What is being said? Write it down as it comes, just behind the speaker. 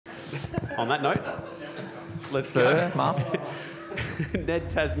On that note, let's go. NED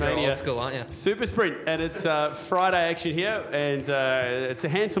Tasmania. You're old school, aren't you? SuperSprint, and it's Friday action here, and it's a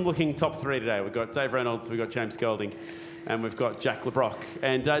handsome-looking top three today. We've got Dave Reynolds, we've got James Golding, and we've got Jack LeBrock.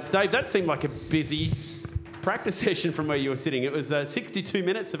 And Dave, that seemed like a busy practice session from where you were sitting. It was 62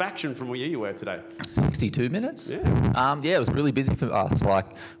 minutes of action from where you were today. 62 minutes? Yeah. Yeah, it was really busy for us. Like,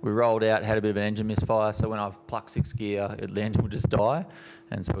 we rolled out, had a bit of an engine misfire, so when I plucked 6th gear, the engine would just die.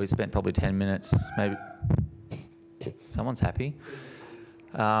 And so we spent probably 10 minutes, maybe. Someone's happy.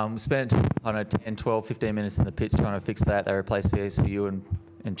 Spent, I don't know, 10, 12, 15 minutes in the pits trying to fix that. They replaced the ECU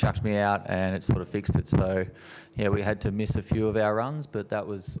and chucked me out, and it sort of fixed it. So, yeah, we had to miss a few of our runs, but that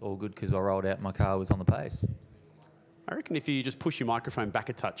was all good because I rolled out and my car was on the pace. I reckon if you just push your microphone back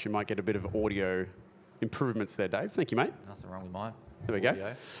a touch, you might get a bit of audio improvements there, Dave. Thank you, mate. Nothing wrong with mine. There we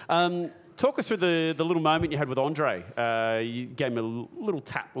go. Talk us through the little moment you had with Andre. You gave him a little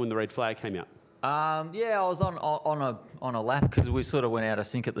tap when the red flag came out. Yeah, I was on a lap because we sort of went out of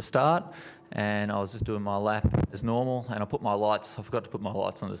sync at the start, and I was just doing my lap as normal, and I forgot to put my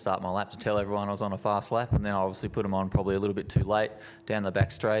lights on to start my lap to tell everyone I was on a fast lap, and then I obviously put them on probably a little bit too late down the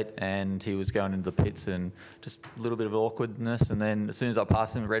back straight, and he was going into the pits and just a little bit of awkwardness, and then as soon as I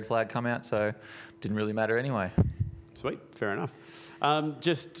passed him, the red flag come out, so it didn't really matter anyway. Sweet, fair enough.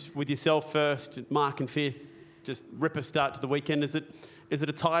 Just with yourself first, Mark and fifth, just rip a start to the weekend. Is it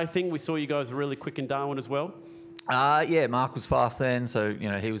a tyre thing? We saw you guys were really quick in Darwin as well. Yeah, Mark was fast then, so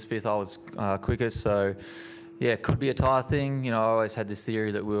he was fifth, I was quickest. So yeah, it could be a tyre thing. I always had this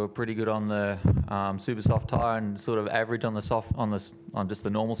theory that we were pretty good on the super soft tyre and sort of average on on just the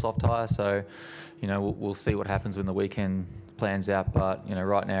normal soft tyre. So we'll see what happens when the weekend plans out. But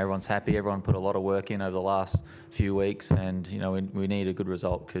right now everyone's happy. Everyone put a lot of work in over the last few weeks, and we need a good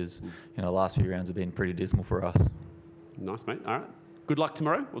result because the last few rounds have been pretty dismal for us. Nice, mate. All right. Good luck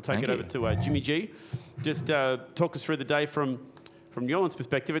tomorrow. We'll take over to Jimmy G. Just talk us through the day from New Orleans'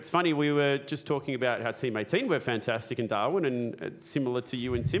 perspective. It's funny, we were just talking about how Team 18 were fantastic in Darwin, and similar to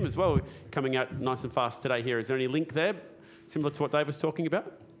you and Tim as well, coming out nice and fast today here. Is there any link there, similar to what Dave was talking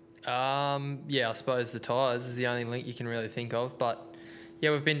about? Yeah, I suppose the tyres is the only link you can really think of. But,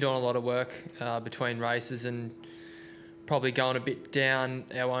 yeah, we've been doing a lot of work between races and probably going a bit down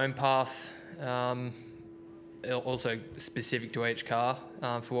our own path, also specific to each car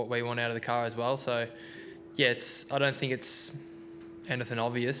for what we want out of the car as well. So, yeah, I don't think it's anything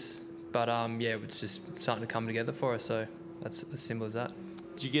obvious, but, yeah, it's just something to come together for us. So that's as simple as that.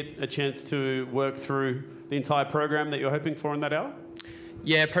 Did you get a chance to work through the entire program that you're hoping for in that hour?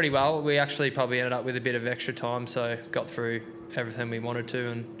 Yeah, pretty well. We actually probably ended up with a bit of extra time, so got through everything we wanted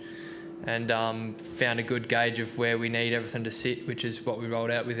to and found a good gauge of where we need everything to sit, which is what we rolled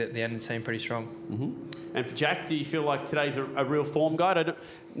out with at the end and seemed pretty strong. Mm-hmm. And for Jack, do you feel like today's a real form guide?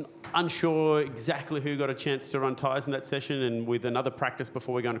 Unsure exactly who got a chance to run tyres in that session, and with another practice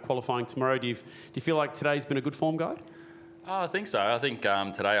before we go into qualifying tomorrow, do you feel like today's been a good form guide? I think so. I think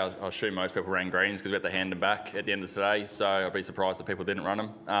today I assume most people ran greens because we had to hand them back at the end of today, so I'd be surprised if people didn't run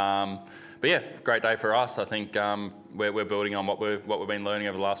them. But yeah, great day for us. I think we're building on what we've been learning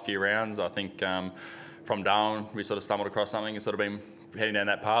over the last few rounds. I think from Darwin we sort of stumbled across something and sort of been heading down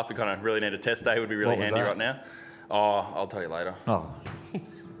that path. We kind of really need a test day. Would be really handy right now. Oh, I'll tell you later. Oh.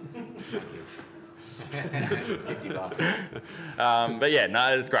 $50. But yeah,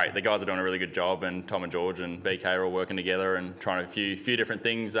 no, it's great. The guys are doing a really good job, and Tom and George and BK are all working together and trying a few different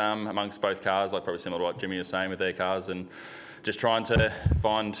things amongst both cars, like probably similar to what Jimmy was saying with their cars, and just trying to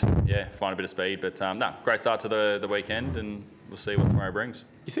find a bit of speed. But no, great start to the weekend, and we'll see what tomorrow brings.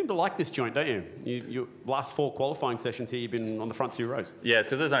 You seem to like this joint, don't you? Your last 4 qualifying sessions here, you've been on the front 2 rows. Yeah, it's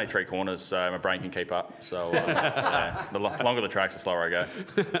because there's only 3 corners, so my brain can keep up. So the longer the tracks, the slower I go.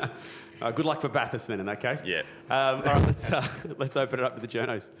 Good luck for Bathurst then, in that case. Yeah. All right, let's open it up to the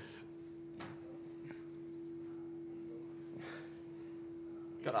journos.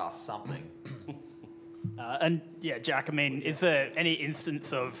 Got to ask something. And yeah, Jack, I mean, is there any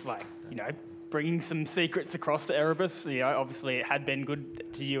instance of bringing some secrets across to Erebus? Obviously it had been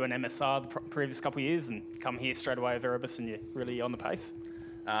good to you and MSR the previous couple of years, and come here straight away with Erebus and you're really on the pace?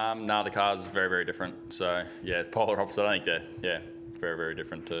 No, the car's very, very different. So yeah, it's polar opposite. I think they're very, very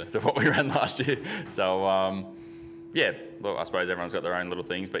different to what we ran last year. So yeah, look, I suppose everyone's got their own little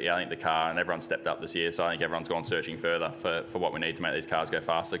things, but yeah, I think the car and everyone's stepped up this year. So I think everyone's gone searching further for what we need to make these cars go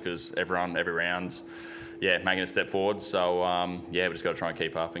faster, because every round's making a step forward. So yeah, we just got to try and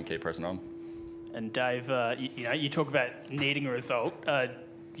keep up and keep pressing on. And Dave, you talk about needing a result.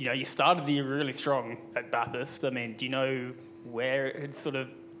 You started the year really strong at Bathurst. I mean, do you know where it had sort of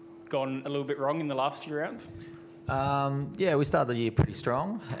gone a little bit wrong in the last few rounds? Yeah, we started the year pretty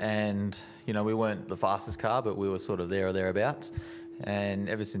strong, and we weren't the fastest car, but we were sort of there or thereabouts. And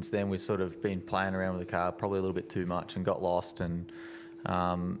ever since then, we've sort of been playing around with the car probably a little bit too much and got lost. And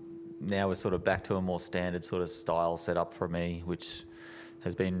now we're sort of back to a more standard sort of style setup for me, which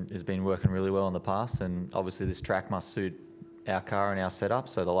has been working really well in the past. And obviously, this track must suit our car and our setup.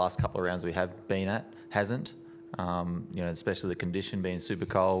 So the last couple of rounds we have been at hasn't. Especially the condition being super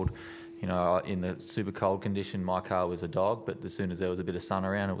cold. In the super cold condition, my car was a dog, but as soon as there was a bit of sun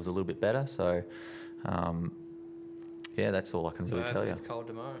around, it was a little bit better. So, that's all I can really tell you. It's cold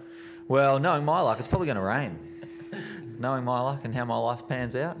tomorrow. Well, knowing my luck, it's probably going to rain. Knowing my luck and how my life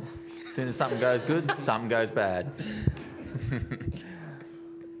pans out, as soon as something goes good, something goes bad.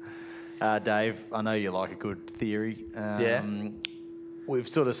 Dave, I know you like a good theory. We've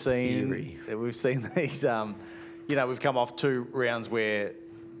sort of seen these. We've come off 2 rounds where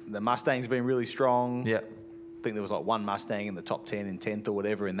the Mustang's been really strong. Yeah. I think there was like 1 Mustang in the top 10 and 10th or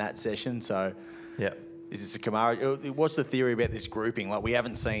whatever in that session. So, is this a Camaro? What's the theory about this grouping? Like, we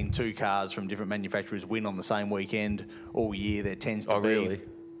haven't seen 2 cars from different manufacturers win on the same weekend all year. There tends to be. Really?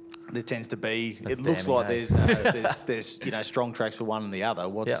 There tends to be. That's it looks damning, like there's strong tracks for one and the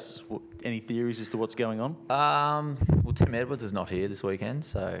other. Any theories as to what's going on? Well, Tim Edwards is not here this weekend,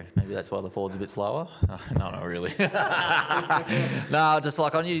 so maybe that's why the Ford's a bit slower. No, not really. No, just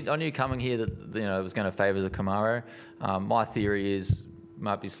like I knew coming here that it was going to favour the Camaro. My theory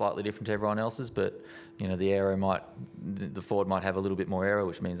might be slightly different to everyone else's, but the Ford might have a little bit more aero,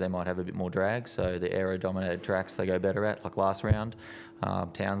 which means they might have a bit more drag. So the aero-dominated tracks they go better at, like last round,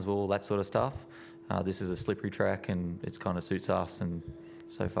 Townsville, that sort of stuff. This is a slippery track, and it kind of suits us. And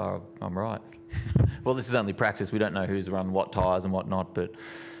so far, I'm right. Well, this is only practice. We don't know who's run what tyres and what not, but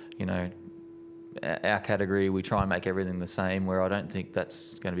our category, we try and make everything the same. Where I don't think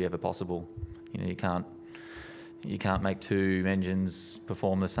that's going to be ever possible. You can't make 2 engines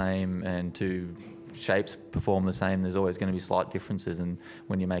perform the same and 2 shapes perform the same. There's always going to be slight differences, and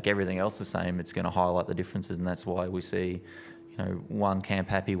when you make everything else the same, it's going to highlight the differences, and that's why we see, one camp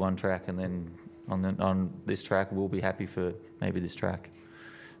happy, one track, and then on this track we'll be happy for maybe this track.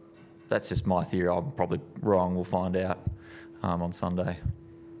 That's just my theory. I'm probably wrong. We'll find out on Sunday.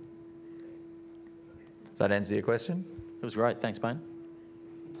 Does that answer your question? It was great. Thanks, Payne.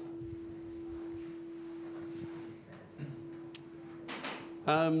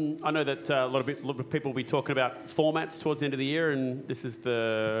 I know that a lot of people will be talking about formats towards the end of the year, and this is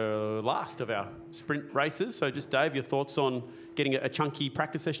the last of our sprint races. So just, Dave, your thoughts on getting a chunky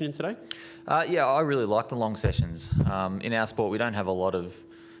practice session in today? I really like the long sessions. In our sport, we don't have a lot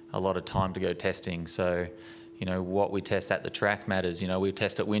of time to go testing, so what we test at the track matters. We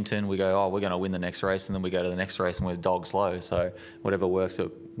test at Winton, we go, we're going to win the next race, and then we go to the next race and we're dog slow. So whatever works at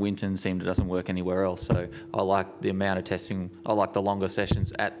Winton doesn't work anywhere else. So I like the amount of testing. I like the longer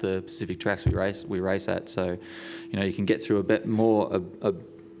sessions at the specific tracks we race at. So you can get through a bit more,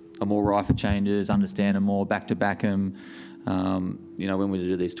 a more rifle changes, understand them more, back to back them. When we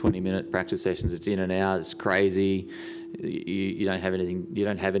do these 20-minute practice sessions, it's in and out. It's crazy. You don't have anything. You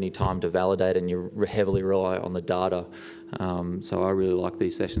don't have any time to validate, and you heavily rely on the data. So I really like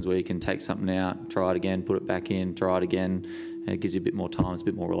these sessions where you can take something out, try it again, put it back in, try it again, and it gives you a bit more time. It's a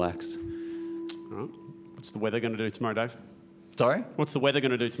bit more relaxed. All right. What's the weather going to do tomorrow, Dave? Sorry? What's the weather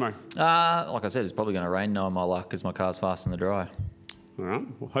going to do tomorrow? Like I said, it's probably going to rain, knowing my luck, because my car's fast in the dry. All right.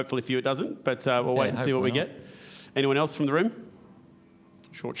 Well, hopefully for you it doesn't, but we'll wait and see what we get. Anyone else from the room?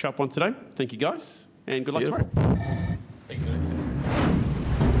 Short, sharp one today. Thank you, guys, and good luck tomorrow. Thank you.